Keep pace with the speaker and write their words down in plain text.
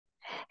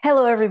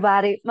Hello,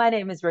 everybody. My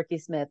name is Ricky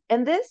Smith,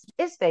 and this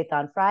is Faith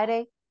on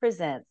Friday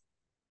Presents.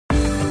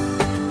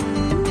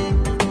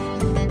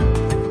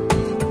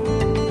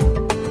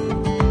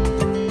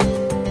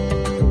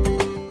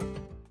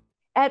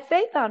 At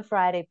Faith on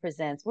Friday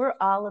Presents, we're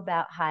all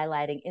about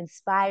highlighting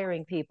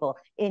inspiring people,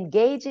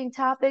 engaging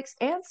topics,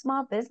 and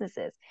small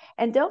businesses.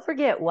 And don't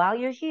forget, while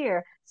you're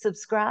here,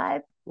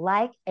 subscribe,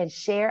 like, and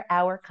share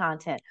our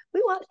content.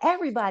 We want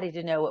everybody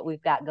to know what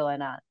we've got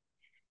going on.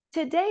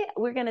 Today,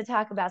 we're going to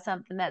talk about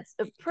something that's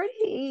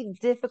pretty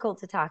difficult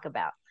to talk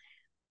about.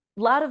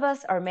 A lot of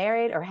us are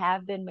married or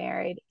have been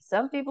married.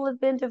 Some people have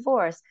been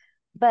divorced,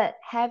 but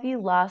have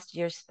you lost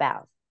your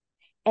spouse?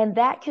 And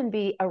that can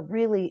be a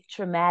really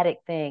traumatic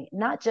thing,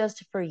 not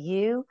just for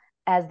you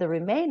as the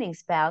remaining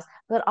spouse,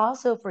 but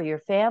also for your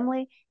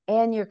family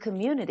and your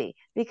community,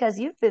 because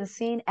you've been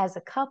seen as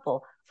a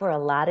couple for a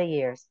lot of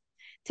years.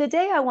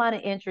 Today, I want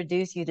to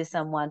introduce you to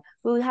someone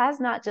who has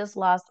not just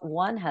lost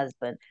one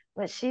husband,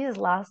 but she has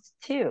lost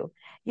two.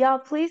 Y'all,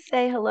 please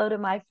say hello to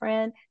my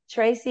friend,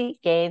 Tracie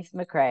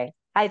Gaines-McCray.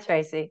 Hi,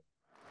 Tracie.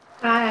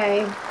 Hi,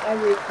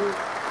 Ricky.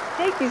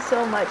 Thank you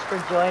so much for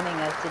joining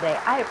us today.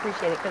 I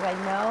appreciate it because I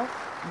know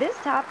this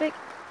topic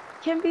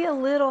can be a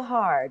little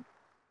hard,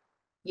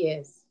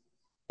 Yes,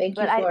 thank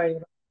but you I for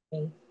inviting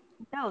me.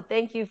 no,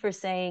 thank you for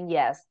saying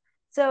yes.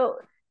 So,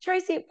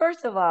 Tracie,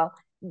 first of all,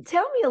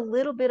 tell me a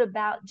little bit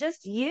about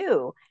just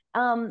you.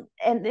 And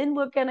then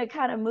we're going to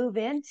kind of move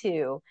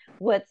into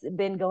what's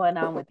been going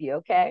on with you,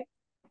 okay?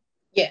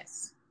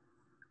 Yes,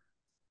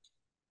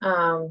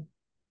 um,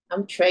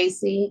 I'm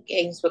Tracie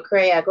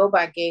Gaines-McCray. I go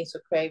by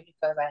Gaines-McCray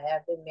because I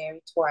have been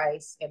married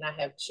twice and I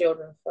have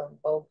children from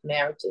both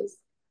marriages.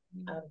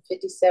 I'm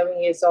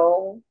 57 years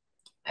old.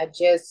 I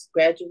just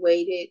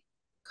graduated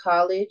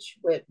college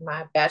with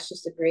my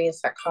bachelor's degree in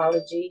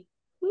psychology.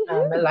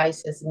 I'm a Woohoo.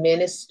 licensed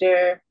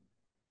minister.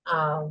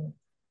 Um,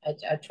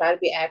 I try to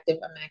be active.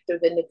 I'm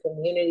active in the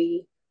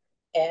community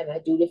and I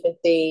do different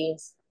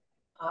things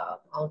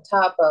on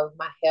top of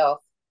my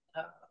health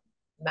uh,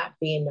 not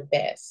being the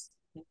best.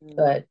 Mhm.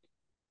 But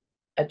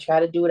I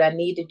try to do what I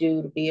need to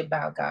do to be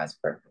about God's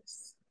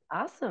purpose.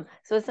 Awesome.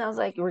 So it sounds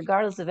like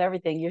regardless of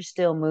everything, you're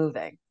still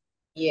moving.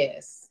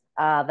 Yes,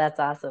 Ah, that's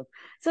awesome.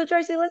 So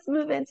Tracy, let's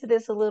move into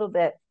this a little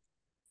bit.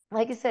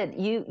 Like I said,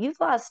 you've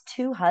lost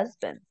two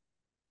husbands.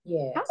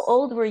 How yes.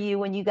 old were you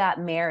when you got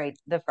married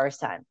the first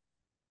time?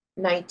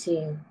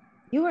 19,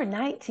 You were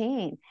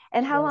 19.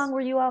 And how long yes,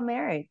 were you all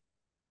married?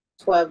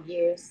 12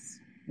 years.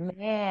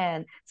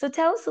 Man. So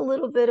tell us a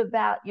little bit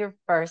about your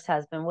first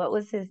husband. What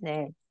was his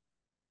name?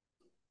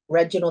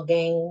 Reginald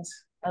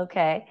Gaines,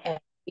 Okay. and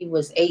he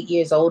was 8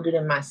 years older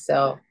than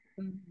myself.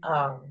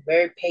 Mhm.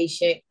 Very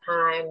patient,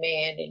 kind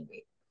man. And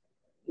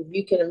if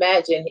you can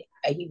imagine,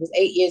 he was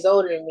 8 years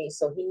older than me,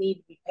 so he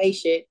needed to be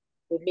patient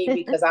with me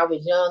because I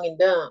was young and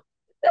dumb.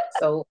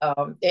 So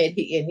and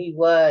he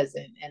was,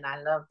 and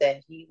I love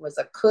that he was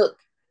a cook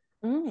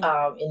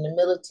Mm, in the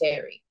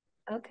military,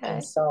 and okay.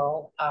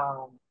 so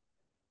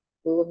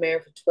we were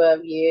married for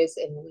 12 years,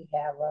 and we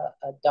have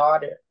a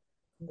daughter.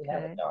 We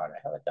have a Okay. daughter.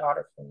 I have a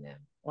daughter from them,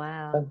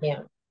 Wow. from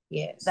him.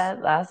 Yes,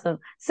 That's awesome.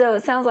 So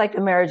it sounds like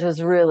the marriage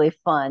was really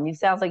fun. You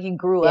sounds like you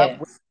grew up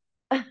with.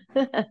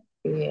 yes,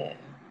 yeah.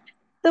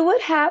 So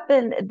what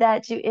happened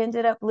that you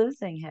ended up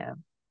losing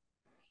him?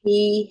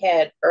 He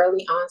had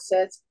early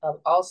onsets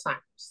of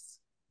Alzheimer's,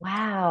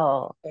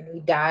 Wow. and he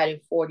died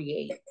at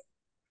 48.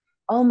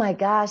 Oh my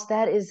gosh,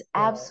 that is Yes,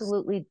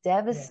 absolutely yes,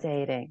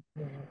 devastating.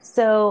 yes,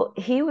 So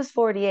he was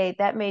 48.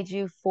 That made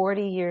you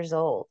 40 years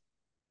old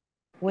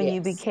when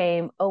you yes,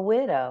 became a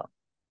widow.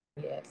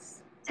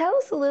 yes. Tell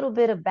us a little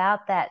bit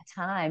about that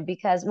time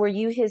because were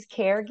you his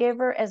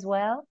caregiver as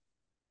well?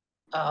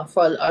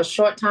 For a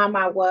short time,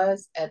 I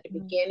was at the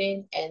Mhm.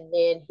 beginning, and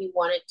then he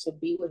wanted to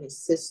be with his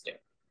sister.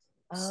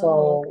 Oh,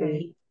 So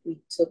okay. we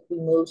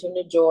moved him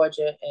to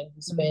Georgia, and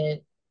he Mhm.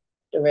 spent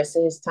the rest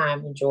of his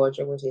time in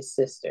Georgia with his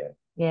sister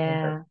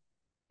and her.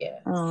 Yeah.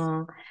 Yes.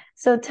 Oh,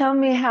 so tell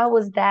me, how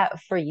was that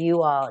for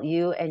you all,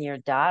 you and your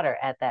daughter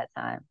at that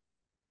time?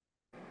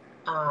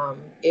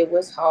 It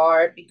was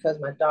hard because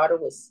my daughter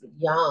was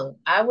young.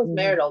 I was Hmm.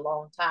 married a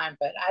long time,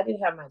 but I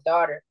didn't have my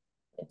daughter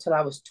until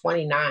I was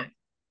 29.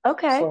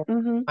 Okay. So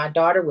Hmm. my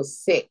daughter was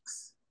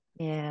 6.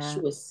 She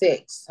Yeah. was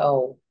 6.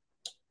 So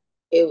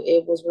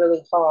it was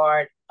really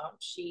hard.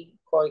 She,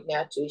 according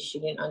naturally, she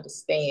didn't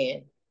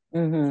understand,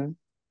 Hmm.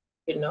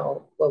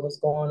 what was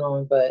going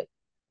on, but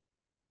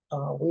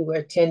we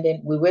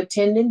were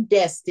attending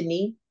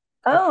Destiny,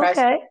 Oh, Christ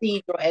okay.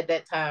 Cathedral at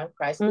that time,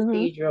 Christ Hmm.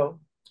 Cathedral,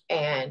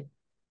 and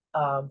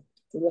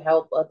through the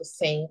help of the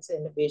saints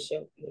and the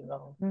bishop,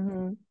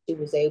 Hmm. she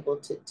was able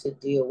to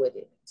deal with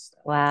it and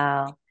stuff.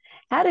 Wow.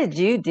 How did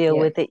you deal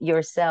Yeah. with it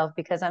yourself?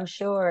 Because I'm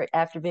sure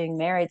after being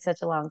married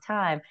such a long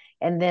time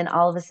and then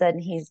all of a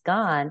sudden he's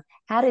gone,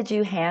 how did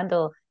you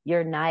handle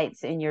your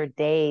nights and your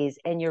days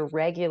and your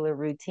regular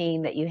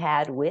routine that you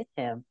had with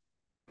him?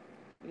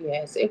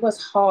 Yes, it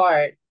was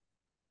hard,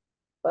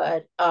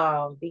 but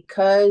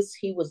because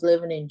he was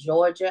living in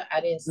Georgia,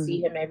 I didn't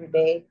see Mhm. him every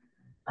day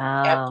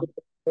after Oh,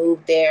 we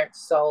moved there.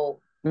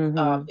 So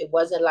Mm-hmm. It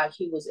wasn't like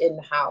he was in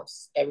the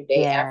house every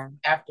day Yeah.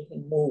 after he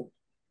moved.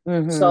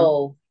 Mm-hmm.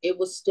 So it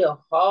was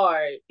still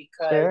hard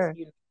because, Sure.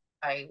 you know,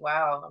 like,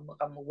 wow,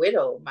 I'm a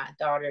widow. My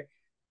daughter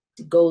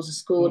goes to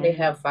school, they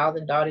Yeah. have father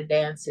and daughter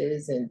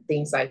dances and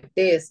things like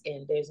this,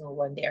 and there's no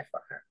one there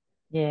for her.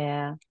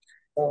 Yeah.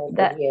 So, but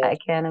That yeah, I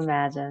can't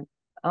imagine.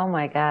 Oh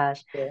my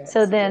gosh.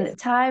 So yes, then yes.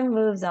 time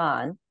moves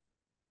on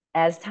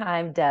as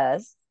time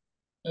does.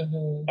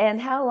 Mm-hmm.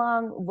 And how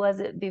long was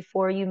it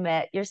before you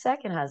met your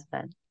second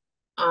husband?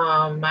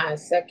 My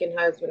second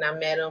husband, I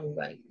met him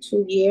like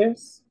 2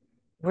 years,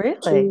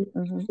 Really? two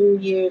Hmm. 2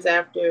 years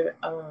after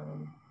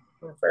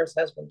my first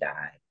husband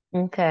died.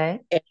 Okay.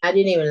 And I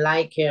didn't even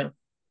like him.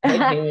 I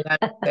didn't even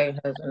like my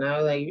second husband. I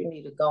was like, you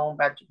need to go on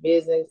about your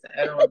business.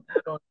 I don't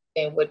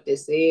understand what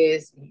this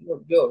is.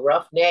 You're a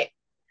roughneck.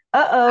 I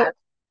Uh-oh.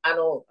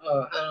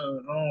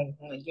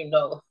 you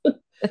know,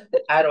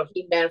 I don't.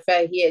 He, matter of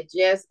fact, he had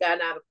just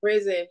gotten out of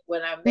prison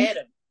when I met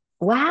him.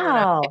 When I met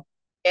Wow.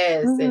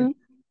 Yes, and Hmm.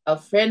 a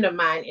friend of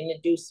mine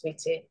introduce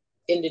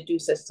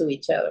us to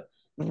each other.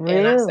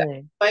 And I said,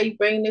 Really? why you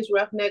bringing this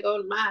roughneck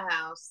over to my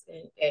house?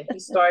 And he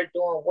started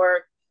doing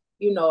work,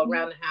 you know,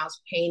 around the house,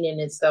 painting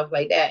and stuff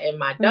like that. And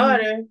my Hmm.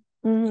 daughter,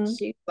 Hmm.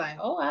 she's like,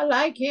 oh, I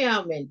like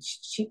him. And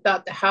she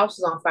thought the house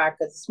was on fire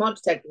because the smoke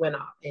detector went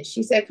off. And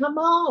she said, come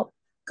on,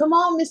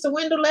 Mr.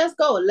 Wendell, let's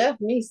go.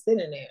 Left me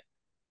sitting there.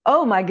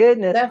 Oh my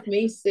goodness. Left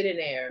me sitting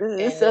there. And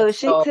then So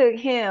she so took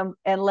him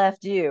and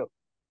left you.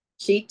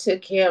 she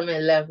took him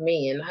and left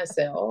me. And I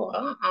said,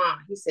 oh,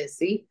 He said,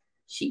 see,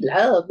 she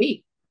loved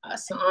me. I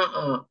said,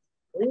 Oh,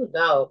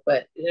 no.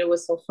 But it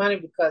was so funny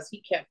because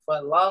he kept for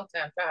a long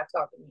time trying to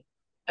talk to me.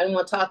 I didn't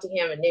want to talk to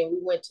him. And then we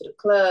went to the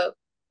club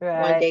one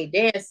Right. day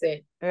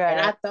dancing. And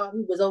I Right. thought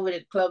he was over at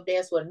the club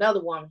dancing with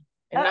another woman.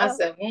 And I Uh-oh.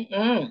 said,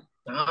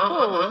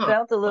 Oh,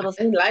 felt a I little.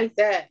 didn't like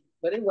that.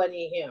 But it wasn't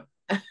him.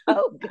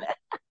 Oh,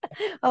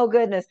 oh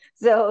goodness.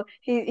 So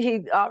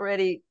he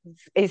already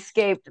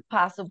escaped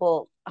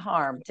possible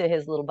harm to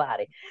his little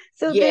body.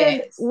 So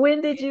then Yes.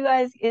 when did you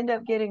guys end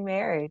up getting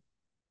married?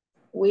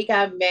 We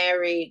got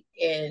married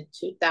in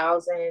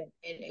 2000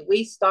 and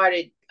we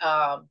started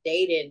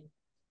dating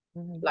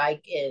Mhm.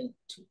 like in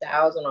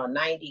 2000 or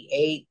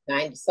 98,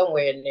 90,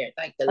 somewhere in there,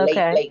 like the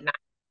Okay. late 90s.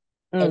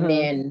 And Hmm.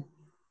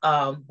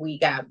 then we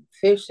got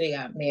officially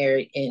got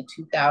married in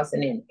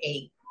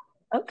 2008.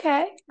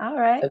 Okay. All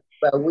right.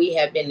 But we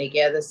have been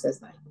together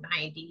since like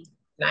 90,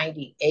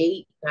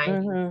 98,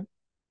 90. Hmm.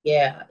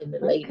 Yeah, in the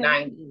late Okay.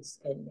 90s.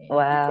 And then we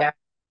Wow. got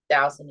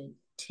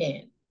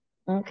 2010.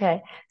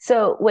 Okay.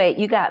 So wait,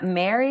 you got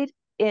married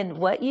in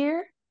what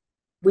year?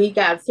 We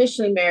got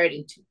officially married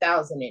in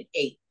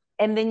 2008.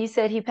 And then you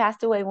said he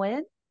passed away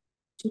when?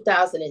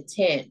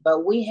 2010,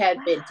 but we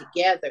had been Wow.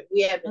 together.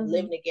 We had been Hmm.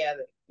 living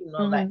together, you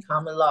know, like Hmm.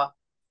 common law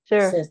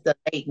Sure. since the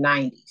late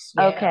 90s.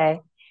 Yeah.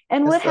 Okay.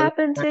 And what Since the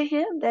happened to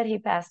him that he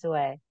passed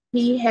away?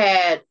 He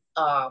had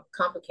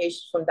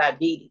complications from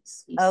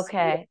diabetes.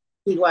 Okay.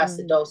 He Hmm.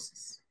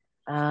 acidosis.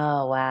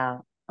 Oh,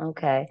 wow.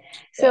 Okay.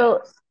 So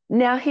Yes.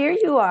 now here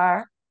you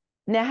are.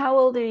 Now, how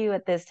old are you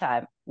at this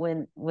time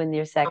when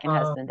your second Um,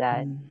 husband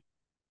died?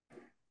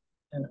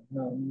 I don't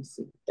know. Let me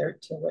see.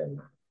 13, what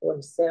am I?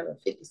 47,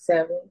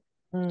 57.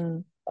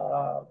 Mm,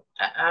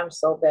 I'm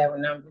so bad with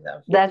numbers.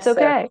 I'm that's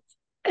 57. okay.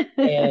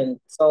 And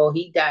so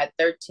he died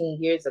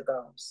 13 years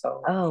ago.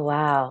 So Oh,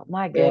 wow.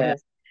 My yeah,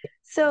 goodness.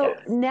 So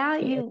yeah, now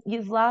yeah.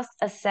 you've lost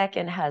a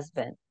second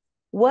husband.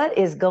 What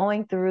is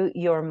going through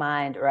your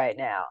mind right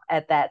now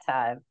at that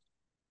time?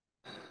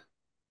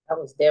 I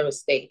was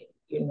devastated.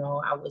 You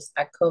know,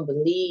 I couldn't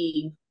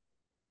believe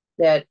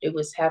that it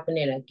was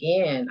happening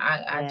again.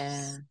 I Yeah.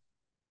 just,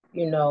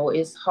 you know,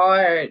 it's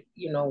hard.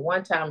 You know,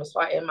 one time it's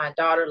hard, and my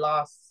daughter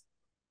lost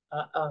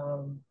uh,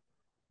 um,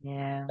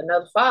 Yeah.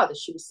 another father.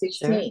 She was Sure.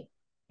 16,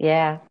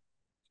 Yeah. and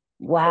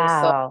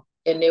so Wow.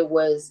 and it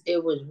was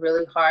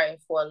really hard.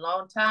 And for a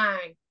long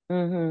time,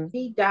 Mm-hmm.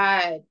 he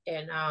died,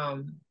 and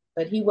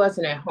but he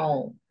wasn't at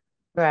home.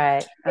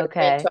 Right. He went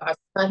Okay. to our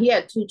son. He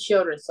had two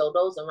children, so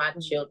those are my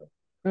children.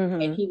 And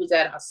Mm-hmm. he was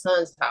at our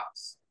son's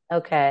house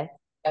Okay.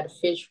 at a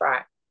fish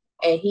fry,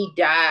 and he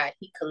died.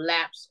 He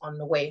collapsed on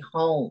the way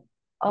home.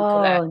 He Oh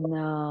collapsed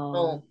no.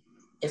 home.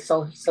 And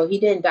so he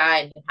didn't die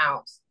in the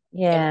house.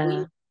 And we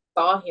Yeah.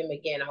 saw him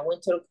again. I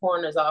went to the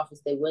coroner's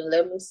office. They wouldn't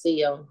let me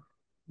see him.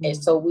 And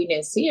Mm. so we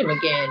didn't see him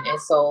again. And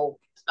so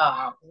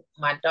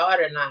my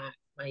daughter and I,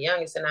 my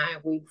youngest and I,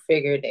 we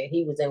figured that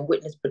he was in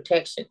witness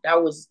protection.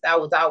 That was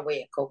our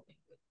way of coping,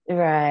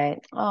 Right.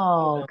 you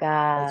Oh know,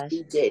 because gosh.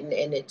 we didn't,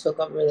 and it took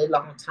a really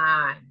long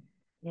time.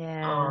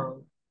 Yeah.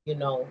 Um, you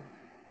know,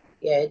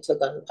 yeah, it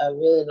took a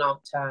really long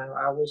time.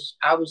 I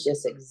was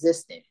just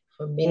existing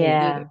for many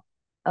years. Yeah.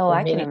 Oh, For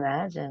I can many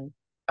imagine.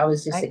 I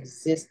was just I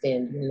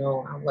existing, you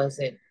know, I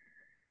wasn't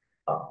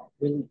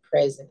really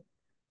present.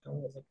 I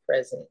wasn't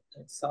present.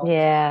 And so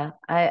yeah,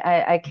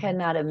 I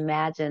cannot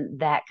imagine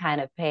that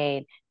kind of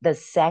pain the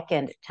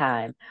second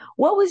time.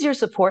 What was your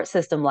support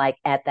system like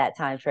at that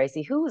time,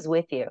 Tracie? Who was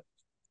with you?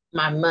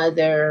 my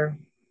mother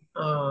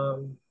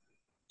um,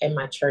 and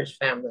my church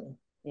family.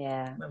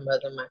 Yeah. My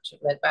mother, my church.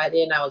 But by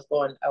then I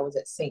was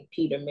at St.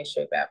 Peter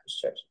Missionary Baptist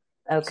Church.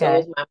 So it Okay.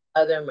 was my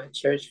mother, my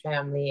church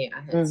family.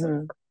 I had some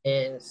Mm-hmm.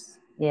 friends.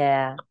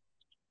 Yeah.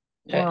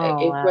 Oh,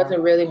 It wow.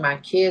 wasn't really my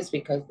kids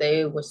because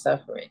they were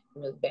suffering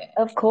really bad.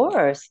 Of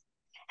course.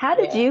 How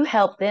did Yeah. you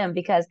help them?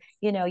 Because,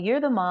 you're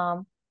the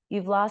mom,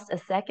 you've lost a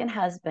second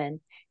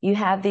husband, you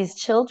have these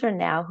children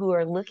now who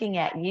are looking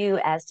at you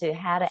as to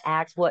how to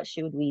act, what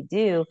should we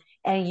do,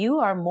 and you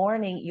are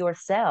mourning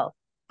yourself.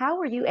 How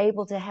were you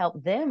able to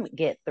help them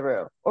get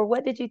through? Or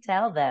what did you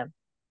tell them?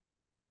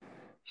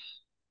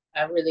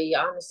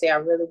 Honestly, I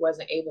really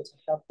wasn't able to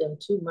help them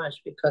too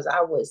much because I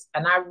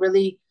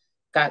really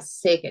got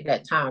sick at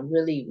that time,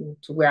 really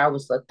to where I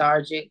was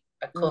lethargic.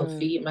 I couldn't Mm,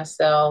 feed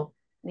myself.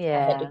 I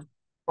had to yeah. get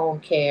home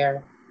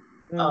care.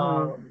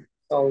 Mm-hmm.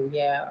 So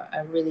yeah,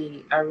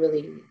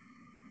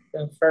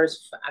 the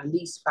first at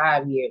least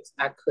 5 years,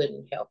 I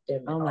couldn't help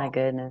them at Oh my all.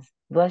 goodness.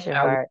 Bless your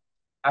I was heart.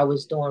 I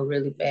was doing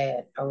really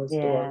bad.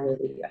 Yeah.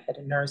 I had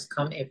a nurse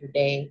come every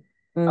day.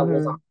 I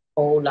was on Mm-hmm.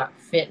 a whole lot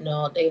of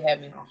fentanyl. They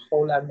had me on a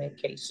whole lot of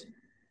medication.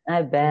 I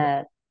You know,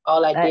 bet.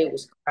 all I I, did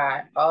was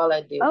cry. All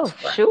I did was oh,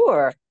 cry.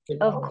 sure. You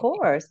Of know,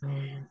 course.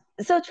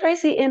 So,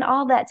 Tracie, in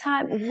all that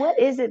time, what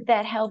is it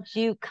that helped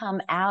you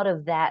come out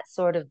of that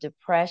sort of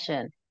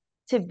depression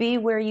to be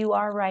where you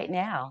are right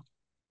now?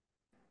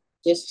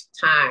 just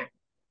time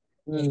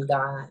in Mm.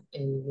 God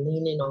and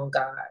leaning on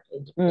God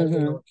and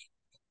depending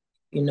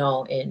Mm-hmm.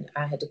 on, and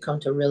I had to come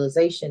to a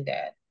realization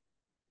that,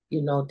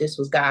 this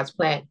was God's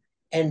plan.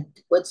 And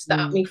what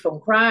stopped Mm. me from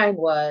crying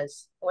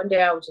was one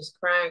day I was just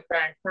crying,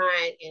 crying,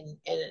 crying.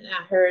 And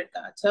I heard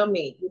God tell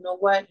me, you know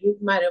what? You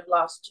might have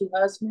lost two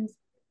husbands,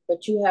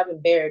 but you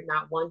haven't buried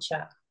not one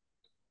child.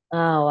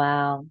 Oh,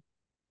 wow.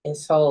 And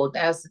so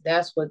that's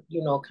what,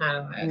 kind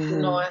of like,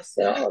 Mm-hmm. I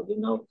said, oh,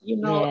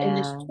 and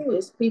it's Yeah. true.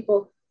 It's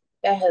people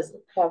that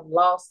have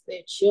lost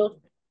their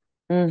children.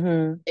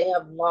 Mm-hmm. They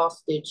have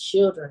lost their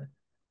children.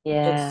 And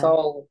Yeah.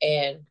 so,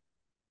 and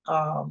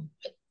um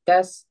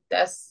that's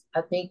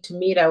I think to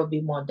me that would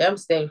be more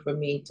devastating for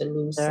me to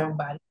lose Sure.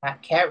 somebody I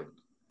carried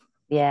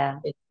Yeah.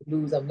 than to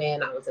lose a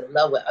man I was in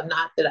love with.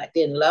 Not that I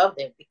didn't love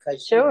them,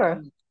 because when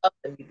Sure. you love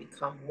them, you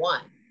become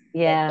one. And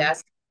Yeah.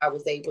 that's I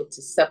was able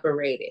to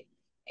separate it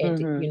and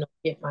to, Mm-hmm.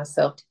 get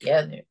myself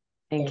together.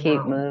 And And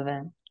keep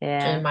moving. and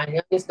Yeah. my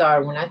youngest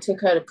daughter, when I took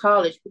her to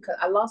college, because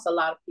I lost a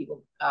lot of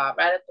people.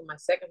 Right after my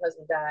second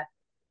husband died,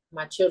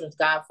 my children's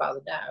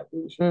godfather died,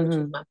 which was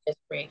Mm-hmm. my best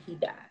friend. He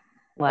died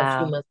a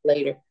few Wow. months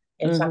later.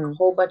 And it's like a Mm-hmm.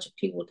 whole bunch of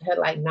people, had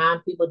like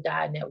 9 people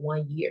died in that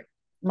one year.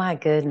 My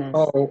goodness.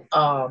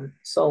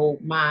 So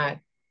my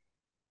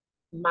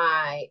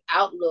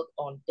outlook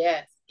on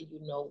death,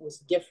 was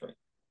different,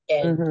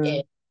 and Mm-hmm.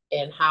 and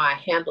and how I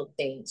handled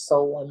things.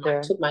 So when I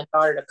Sure. took my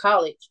daughter to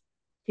college,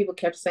 people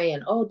kept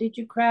saying, "Oh, did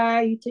you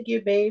cry? You took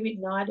your baby?"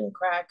 No, I didn't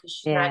cry because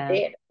she's not Yeah.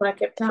 dead. That's what I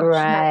kept telling them.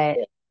 She's not Right.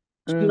 dead.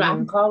 I Mm-hmm.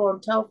 can call her on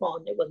the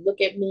telephone. They would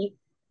look at me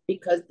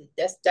because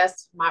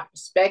that's my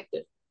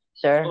perspective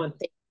Sure. on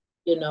things.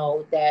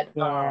 That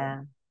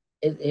Yeah.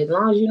 as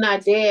long as you're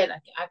not dead,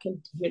 I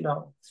can I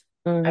can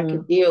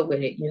Mm-hmm. deal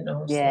with it.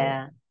 So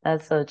Yeah,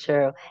 that's so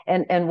true.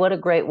 And what a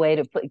great way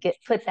to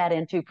put that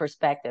into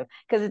perspective.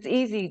 Because it's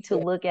easy to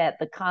yeah, look at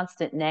the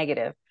constant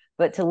negative,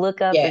 but to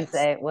look up and yes,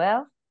 say,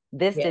 well,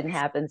 this didn't yes,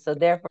 happen, so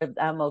therefore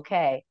I'm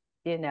okay,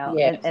 and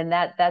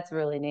yes, that's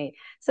really neat.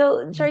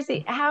 So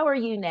Tracie, how are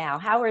you now?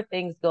 How are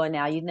things going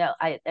now?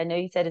 I know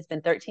you said it's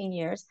been 13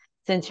 years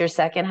since your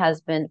second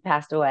husband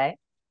passed away.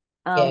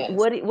 yes.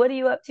 What are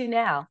you up to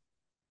now?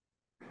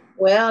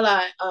 Well,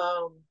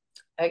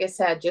 like I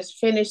said, I just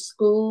finished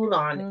school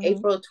on Mm-hmm.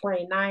 April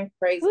 29th.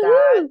 Praise God.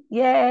 Woohoo!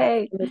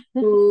 Yay! Finished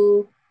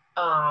school.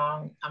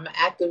 I'm an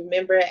active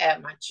member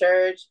at my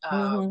church.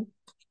 Mm-hmm.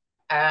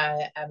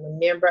 I'm a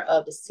member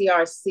of the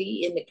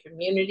CRC in the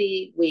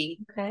community.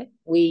 Okay.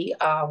 We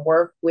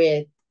work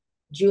with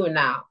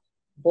juvenile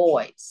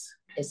boys.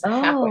 It's a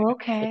halfway Oh, house with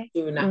okay.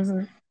 juveniles,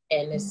 Mm-hmm.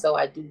 and then, so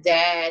I do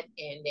that,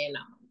 and then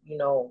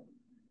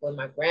when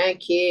my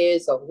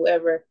grandkids or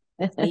whoever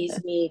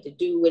needs me to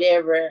do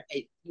whatever,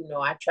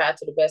 I try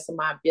to the best of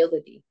my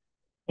ability.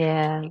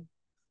 Yeah,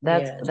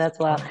 Yes. that's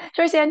wild.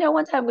 Tracie, I know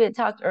one time we had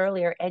talked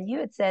earlier and you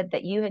had said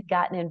that you had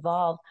gotten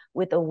involved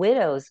with a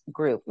widows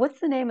group. What's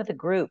the name of the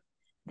group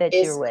that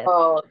you're It's with?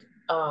 called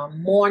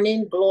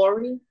Morning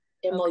Glory,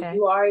 Okay. Mourn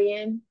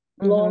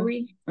Mm-hmm.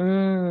 Glory.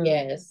 Mm.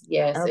 Yes,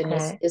 yes, and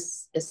it's Okay.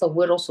 it's it's a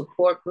widow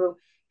support group.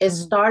 It Mm-hmm.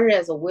 started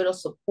as a widow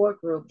support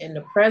group, and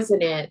the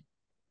president,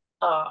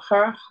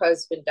 her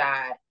husband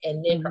died,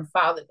 and then Mm-hmm. her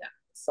father died.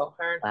 So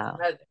her and her Wow.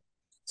 mother Mm-hmm.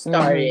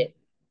 started,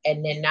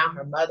 and then now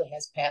her mother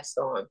has passed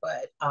on.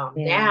 But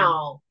Yeah.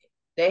 now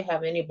they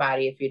have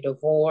anybody. If you're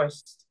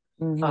divorced,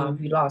 Mm-hmm.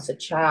 if you lost a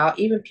child,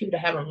 even people that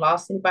haven't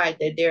lost anybody,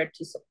 they're there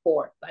to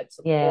support, like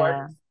support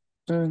Yeah.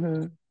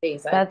 Mm-hmm.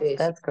 things like this.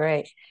 That's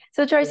great.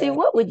 So Tracie, Yeah.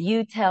 what would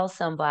you tell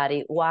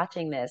somebody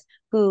watching this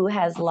who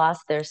has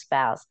lost their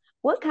spouse?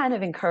 What kind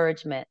of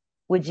encouragement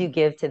would you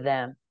give to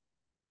them?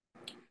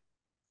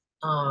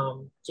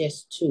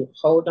 Just to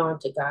hold on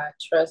to God,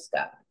 trust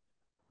God.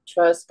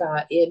 Trust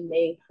God. It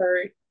may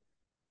hurt.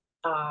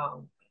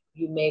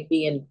 You may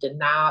be in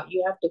denial.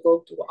 You have to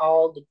go through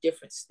all the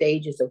different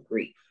stages of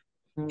grief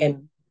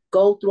and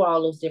go through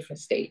all those different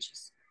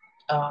stages.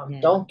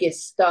 Don't get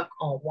stuck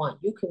on one.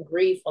 You can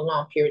grieve for a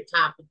long period of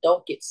time, but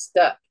don't get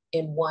stuck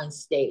in one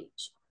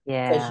stage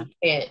because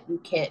you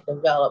can't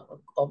develop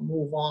or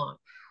move on.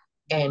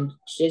 And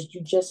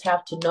you just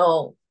have to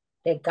know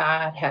that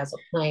God has a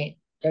plan.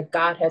 That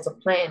God has a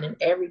plan, and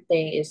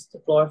everything is to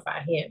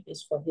glorify Him.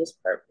 It's for His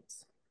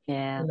purpose.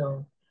 Yeah,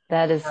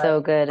 that is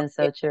so good and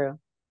so true.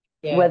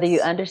 Yes. Whether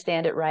you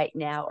understand it right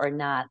now or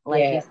not,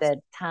 like you said,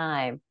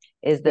 time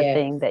is the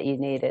thing that you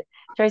needed.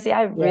 Tracie,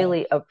 I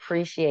really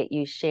appreciate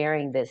you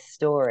sharing this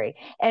story.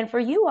 And for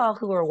you all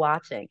who are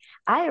watching,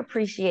 I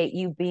appreciate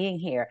you being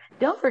here.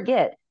 Don't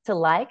forget to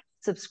like,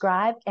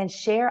 subscribe, and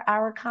share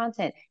our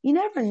content. You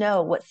never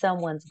know what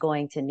someone's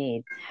going to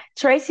need.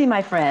 Tracie,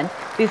 my friend,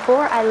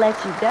 before I let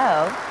you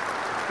go,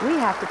 we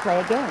have to play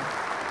a game.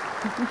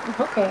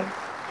 Okay.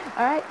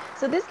 All right.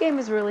 So this game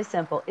is really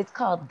simple. It's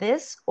called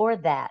This or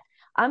That.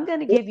 I'm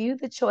going to give you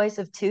the choice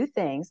of two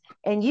things,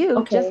 and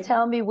you just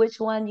tell me which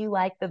one you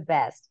like the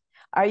best.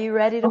 Are you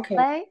ready to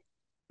play?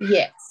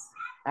 Yes.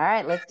 All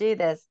right, let's do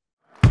this.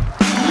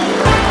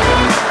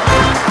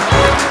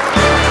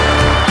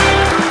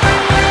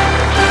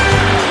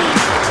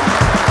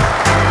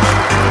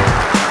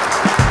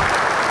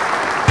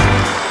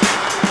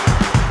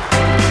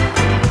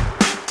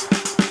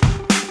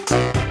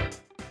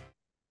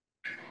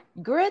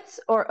 Grits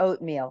or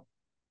oatmeal?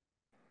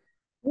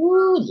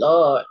 Ooh,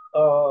 Lord.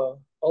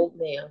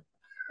 Oatmeal.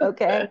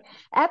 Okay.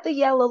 At the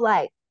yellow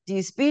light, do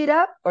you speed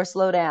up or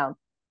slow down?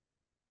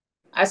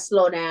 I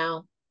slow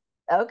down.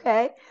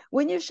 Okay.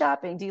 When you're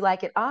shopping, do you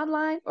like it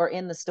online or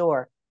in the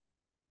store?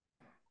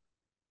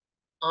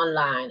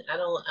 Online. I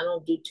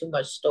don't do too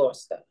much store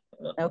stuff.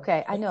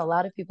 Okay. I know a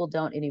lot of people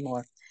don't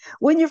anymore.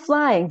 When you're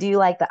flying, do you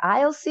like the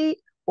aisle seat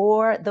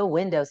or the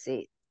window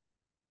seat?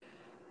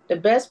 The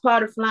best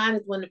part of flying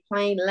is when the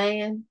plane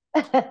lands.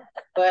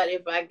 But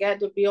if I got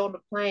to be on the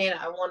plane,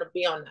 I want to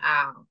be on the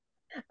aisle.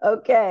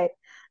 Okay.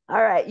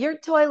 All right. Your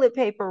toilet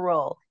paper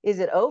roll, is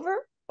it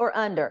over or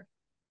under?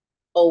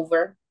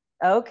 Over.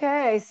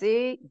 Okay.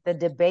 See, the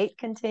debate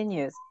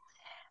continues.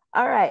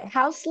 All right.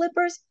 House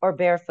slippers or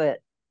barefoot?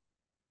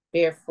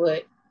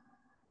 Barefoot.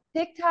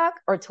 TikTok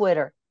or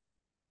Twitter?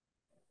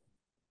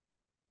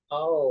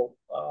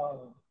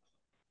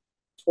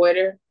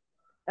 Twitter.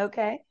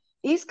 Okay.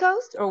 East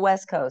Coast or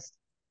West Coast?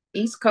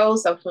 East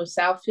Coast. I'm from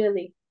South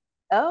Philly.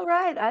 All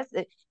right. I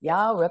said,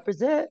 y'all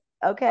represent.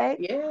 Okay.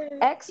 Yeah.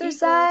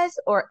 Exercise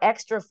or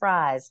extra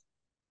fries?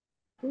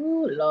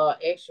 Ooh, Lord,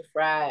 extra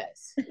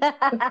fries.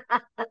 I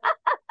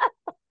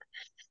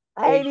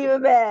ain't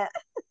even mad.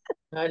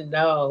 I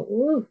know.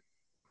 Ooh.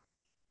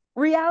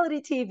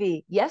 Reality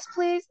TV, yes,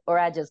 please, or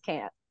I just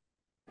can't?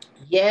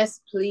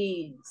 Yes,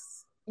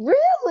 please.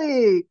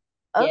 Really?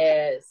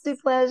 Okay. Yes.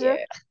 Pleasure.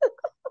 Yeah.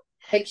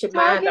 Takes your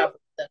mind off of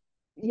stuff.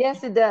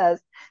 Yes, it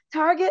does.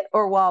 Target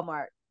or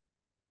Walmart?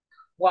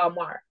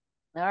 Walmart.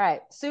 All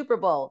right. Super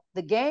Bowl,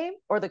 the game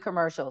or the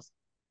commercials?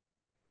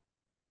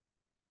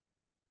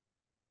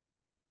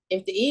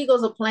 If the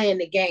Eagles are playing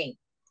the game,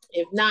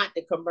 if not,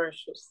 the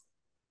commercials.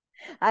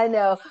 I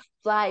know.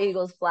 Fly,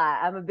 Eagles, fly.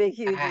 I'm a big,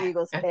 huge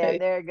Eagles fan.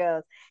 There it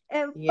goes.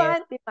 And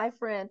finally, my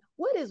friend,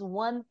 what is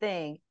one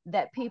thing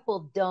that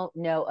people don't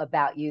know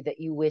about you that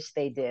you wish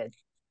they did?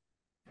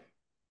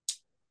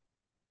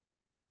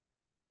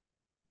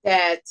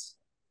 That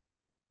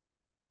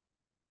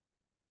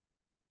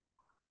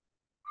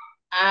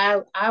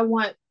I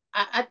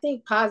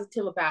think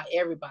positive about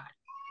everybody.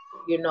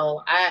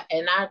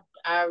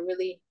 I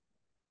really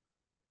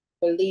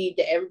believe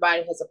that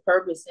everybody has a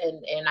purpose,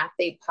 and I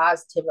think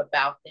positive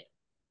about them.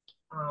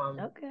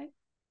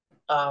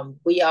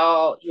 We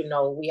all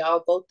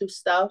go through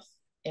stuff,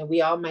 and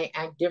we all may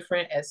act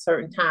different at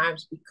certain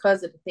times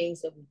because of the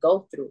things that we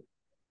go through.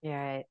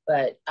 Right.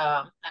 But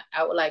I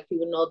would like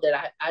people to know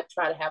that I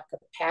try to have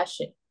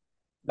compassion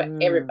for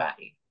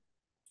everybody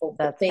for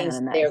the things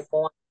they're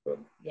going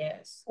through.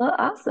 Yes. Well,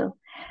 awesome.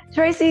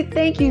 Tracie,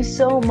 thank you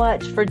so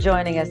much for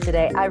joining us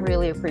today. I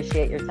really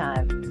appreciate your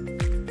time.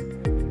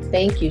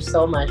 Thank you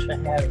so much for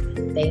having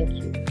me. Thank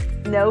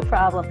you. No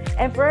problem.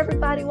 And for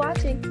everybody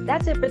watching,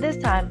 that's it for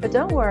this time. But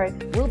don't worry,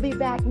 we'll be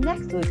back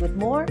next week with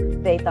more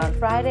Faith on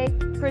Friday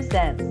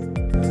Presents.